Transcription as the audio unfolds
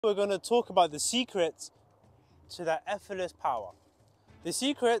We're going to talk about the secret to that effortless power. The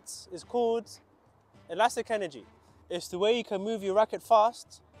secret is called elastic energy. It's the way you can move your racket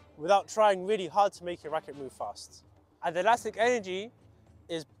fast without trying really hard to make your racket move fast. And the elastic energy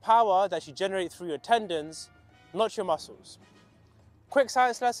is power that you generate through your tendons, not your muscles. Quick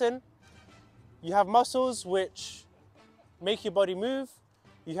science lesson: you have muscles which make your body move,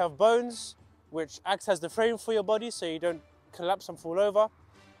 you have bones which act as the frame for your body so you don't collapse and fall over,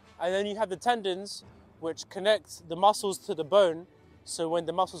 and then you have the tendons which connect the muscles to the bone, so when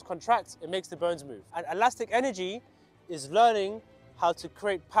the muscles contract, it makes the bones move. And elastic energy is learning how to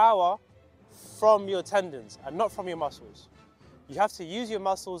create power from your tendons and not from your muscles. You have to use your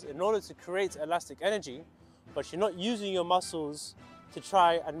muscles in order to create elastic energy, but you're not using your muscles to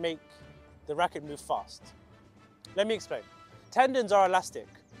try and make the racket move fast. Let me explain. Tendons are elastic,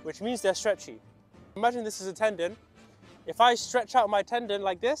 which means they're stretchy. Imagine this is a tendon. If I stretch out my tendon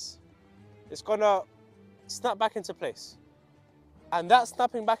like this, it's gonna snap back into place. And that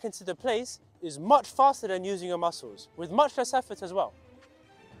snapping back into the place is much faster than using your muscles, with much less effort as well.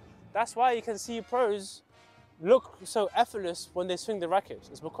 That's why you can see pros look so effortless when they swing the racket.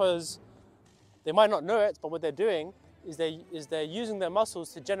 It's because they might not know it, but what they're doing is they're using their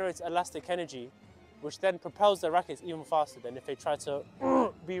muscles to generate elastic energy, which then propels their rackets even faster than if they try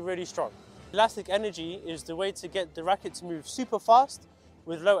to be really strong. Elastic energy is the way to get the racket to move super fast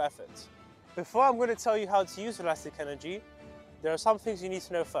with low effort. Before I'm going to tell you how to use elastic energy, there are some things you need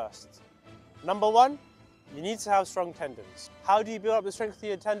to know first. Number one, you need to have strong tendons. How do you build up the strength of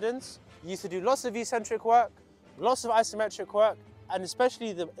your tendons? You need to do lots of eccentric work, lots of isometric work, and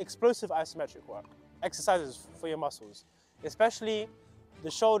especially the explosive isometric work, exercises for your muscles, especially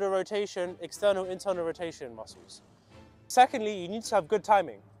the shoulder rotation, external, internal rotation muscles. Secondly, you need to have good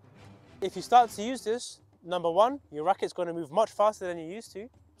timing. If you start to use this, number one, your racket's going to move much faster than you used to,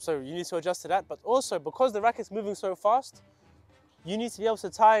 so you need to adjust to that. But also, because the racket's moving so fast, you need to be able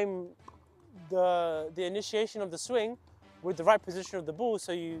to time the initiation of the swing with the right position of the ball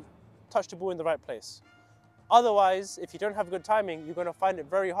so you touch the ball in the right place. Otherwise, if you don't have good timing, you're going to find it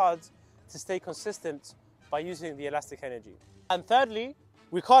very hard to stay consistent by using the elastic energy. And thirdly,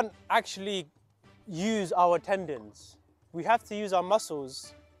 we can't actually use our tendons. We have to use our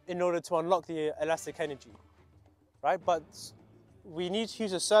muscles in order to unlock the elastic energy, right? But we need to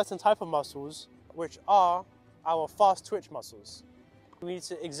use a certain type of muscles, which are our fast twitch muscles. We need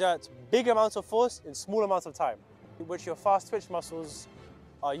to exert big amounts of force in small amounts of time, which your fast twitch muscles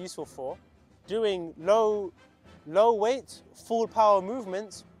are useful for. Doing low weight, full power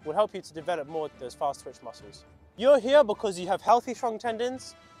movements will help you to develop more of those fast twitch muscles. You're here because you have healthy, strong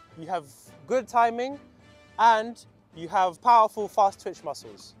tendons, you have good timing, and you have powerful, fast twitch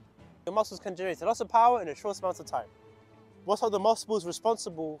muscles. Your muscles can generate lots of power in a short amount of time. What are the muscles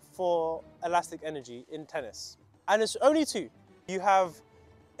responsible for elastic energy in tennis? And it's only two. You have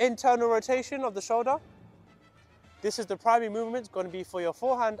internal rotation of the shoulder. This is the primary movement, going to be for your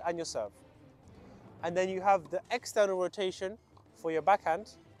forehand and your serve. And then you have the external rotation for your backhand,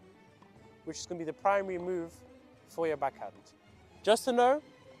 which is going to be the primary move for your backhand. Just to know,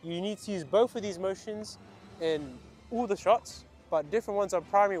 you need to use both of these motions in all the shots, but different ones are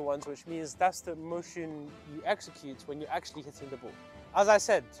primary ones, which means that's the motion you execute when you're actually hitting the ball. As I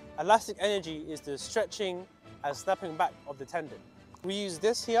said, elastic energy is the stretching and snapping back of the tendon. We use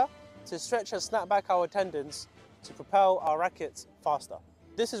this here to stretch and snap back our tendons to propel our rackets faster.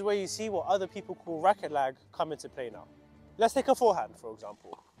 This is where you see what other people call racket lag come into play now. Let's take a forehand, for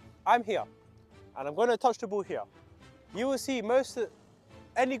example. I'm here, and I'm going to touch the ball here. You will see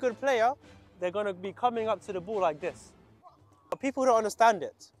any good player, they're going to be coming up to the ball like this. But people don't understand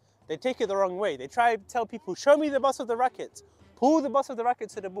it. They take it the wrong way. They try to tell people, show me the bust of the racket, pull the bust of the racket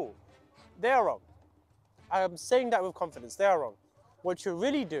to the ball. They are wrong. I'm saying that with confidence, they are wrong. What you're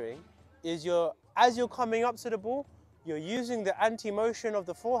really doing is as you're coming up to the ball, you're using the anti-motion of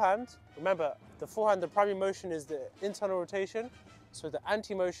the forehand. Remember, the forehand, the primary motion is the internal rotation, so the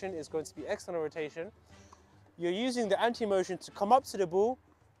anti-motion is going to be external rotation. You're using the anti-motion to come up to the ball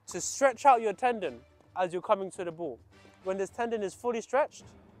to stretch out your tendon as you're coming to the ball. When this tendon is fully stretched,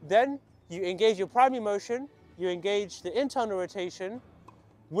 then you engage your primary motion, you engage the internal rotation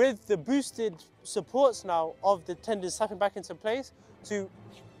with the boosted supports now of the tendon snapping back into place to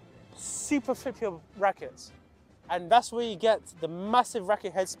super flip your rackets. And that's where you get the massive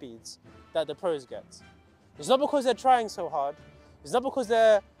racket head speeds that the pros get. It's not because they're trying so hard, it's not because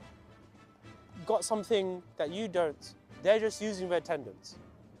they're got something that you don't, they're just using their tendons,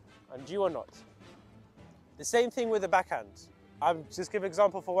 and you are not. The same thing with the backhand. I'm just giving an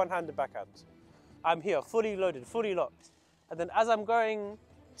example for one-handed backhand. I'm here, fully loaded, fully locked. And then as I'm going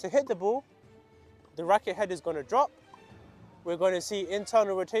to hit the ball, the racket head is going to drop. We're going to see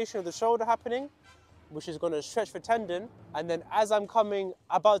internal rotation of the shoulder happening, which is going to stretch the tendon. And then as I'm coming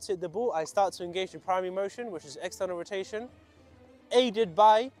about to hit the ball, I start to engage the primary motion, which is external rotation, aided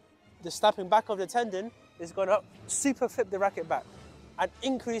by the snapping back of the tendon is going to super flip the racket back and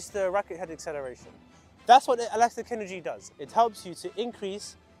increase the racket head acceleration. That's what elastic energy does. It helps you to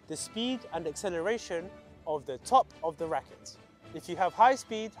increase the speed and acceleration of the top of the racket. If you have high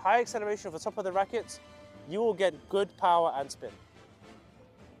speed, high acceleration of the top of the racket, you will get good power and spin.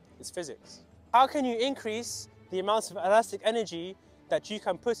 It's physics. How can you increase the amount of elastic energy that you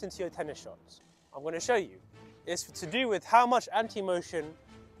can put into your tennis shots? I'm going to show you. It's to do with how much anti-motion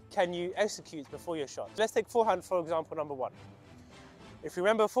can you execute before your shot. Let's take forehand, for example, number one. If you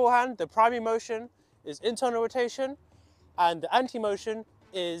remember forehand, the primary motion is internal rotation and the anti-motion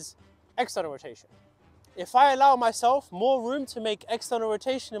is external rotation. If I allow myself more room to make external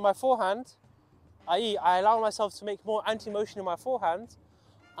rotation in my forehand, i.e. I allow myself to make more anti-motion in my forehand,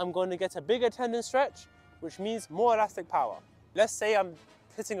 I'm going to get a bigger tendon stretch, which means more elastic power. Let's say I'm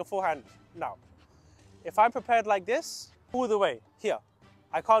hitting a forehand now. If I'm prepared like this, all the way here,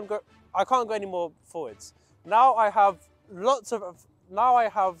 I can't go any more forwards. Now I have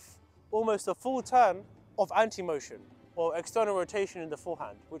almost a full turn of anti-motion or external rotation in the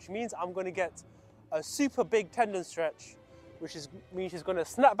forehand, which means I'm going to get a super big tendon stretch, which means it's going to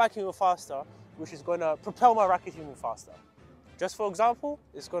snap back even faster, which is going to propel my racket even faster. Just for example,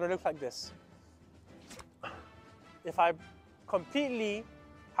 it's going to look like this. If I completely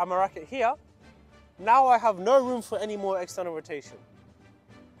have my racket here, now I have no room for any more external rotation.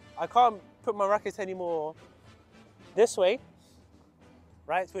 I can't put my racket anymore this way,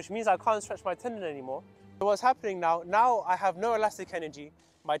 right? Which means I can't stretch my tendon anymore. So what's happening now I have no elastic energy,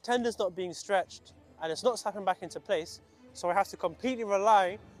 my tendon's not being stretched, and it's not snapping back into place, so I have to completely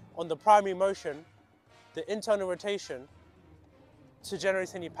rely on the primary motion, the internal rotation, to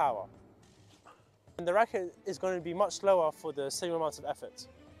generate any power. And the racket is going to be much slower for the same amount of effort.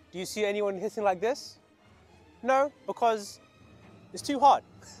 Do you see anyone hitting like this? No, because it's too hard.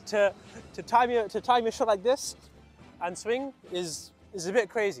 To time your shot like this and swing is a bit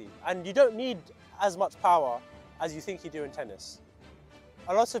crazy, and you don't need as much power as you think you do in tennis.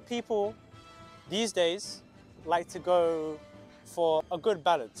 A lot of people these days like to go for a good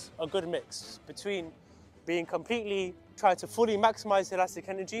balance, a good mix between being trying to fully maximize elastic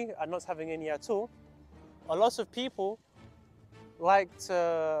energy and not having any at all. A lot of people like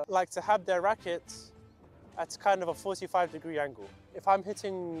to have their rackets at kind of a 45-degree angle. If I'm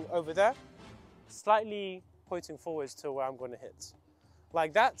hitting over there, slightly pointing forwards to where I'm going to hit.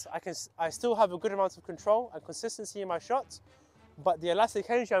 Like that, I still have a good amount of control and consistency in my shot, but the elastic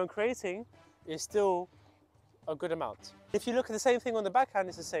energy I'm creating is still a good amount. If you look at the same thing on the backhand,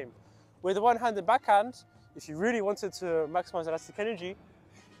 it's the same. With the one-handed backhand, if you really wanted to maximize elastic energy,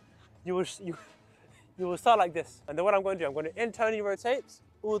 you will start like this. And then what I'm going to do, I'm going to internally rotate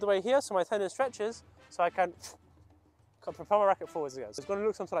all the way here so my tendon stretches, so I can propel my racket forwards again. So it's going to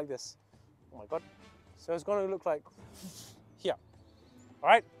look something like this. Oh my God. So it's going to look like here. All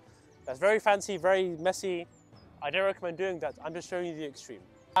right? That's very fancy, very messy. I don't recommend doing that. I'm just showing you the extreme.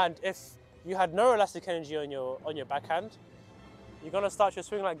 And if you had no elastic energy on your backhand, you're going to start your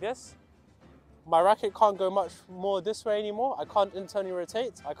swing like this. My racket can't go much more this way anymore. I can't internally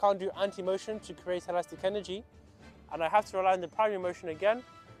rotate. I can't do anti-motion to create elastic energy. And I have to rely on the primary motion again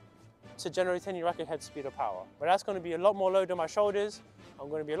to generate any racket head speed or power. But that's going to be a lot more load on my shoulders. I'm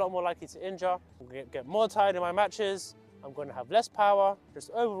going to be a lot more likely to injure. I'm going to get more tired in my matches. I'm going to have less power. Just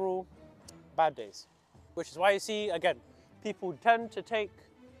overall, bad days. Which is why you see, again, people tend to take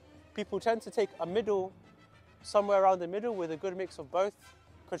a middle, somewhere around the middle with a good mix of both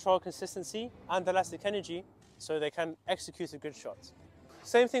control consistency and elastic energy so they can execute a good shot.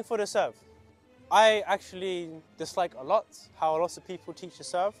 Same thing for the serve. I actually dislike a lot how lots of people teach the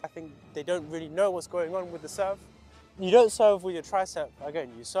serve. I think they don't really know what's going on with the serve. You don't serve with your tricep,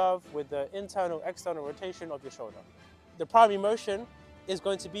 again, you serve with the internal, external rotation of your shoulder. The primary motion is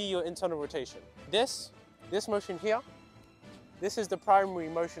going to be your internal rotation. This motion here, this is the primary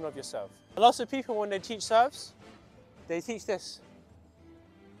motion of your serve. A lot of people, when they teach serves, they teach this.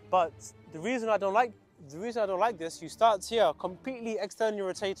 But the reason I don't like this, you start here completely externally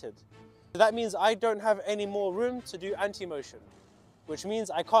rotated. So that means I don't have any more room to do anti-motion, which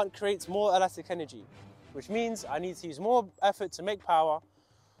means I can't create more elastic energy, which means I need to use more effort to make power,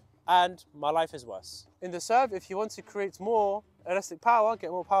 and my life is worse. In the serve, if you want to create more elastic power,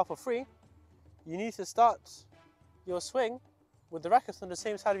 get more power for free, you need to start your swing with the racket on the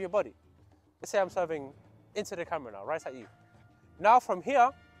same side of your body. Let's say I'm serving into the camera now, right at you. Now from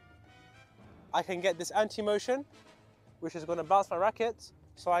here, I can get this anti-motion, which is going to bounce my racket,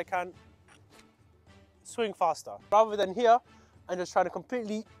 so I can swing faster. Rather than here, I'm just trying to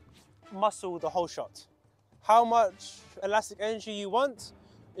completely muscle the whole shot. How much elastic energy you want,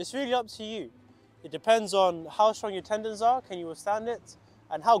 it's really up to you. It depends on how strong your tendons are, can you withstand it,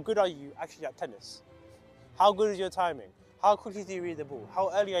 and how good are you actually at tennis. How good is your timing? How quickly do you read the ball? How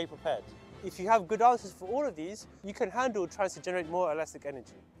early are you prepared? If you have good answers for all of these, you can handle trying to generate more elastic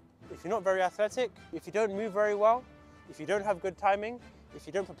energy. If you're not very athletic, if you don't move very well, if you don't have good timing, if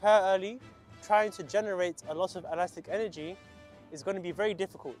you don't prepare early, trying to generate a lot of elastic energy is going to be very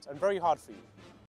difficult and very hard for you.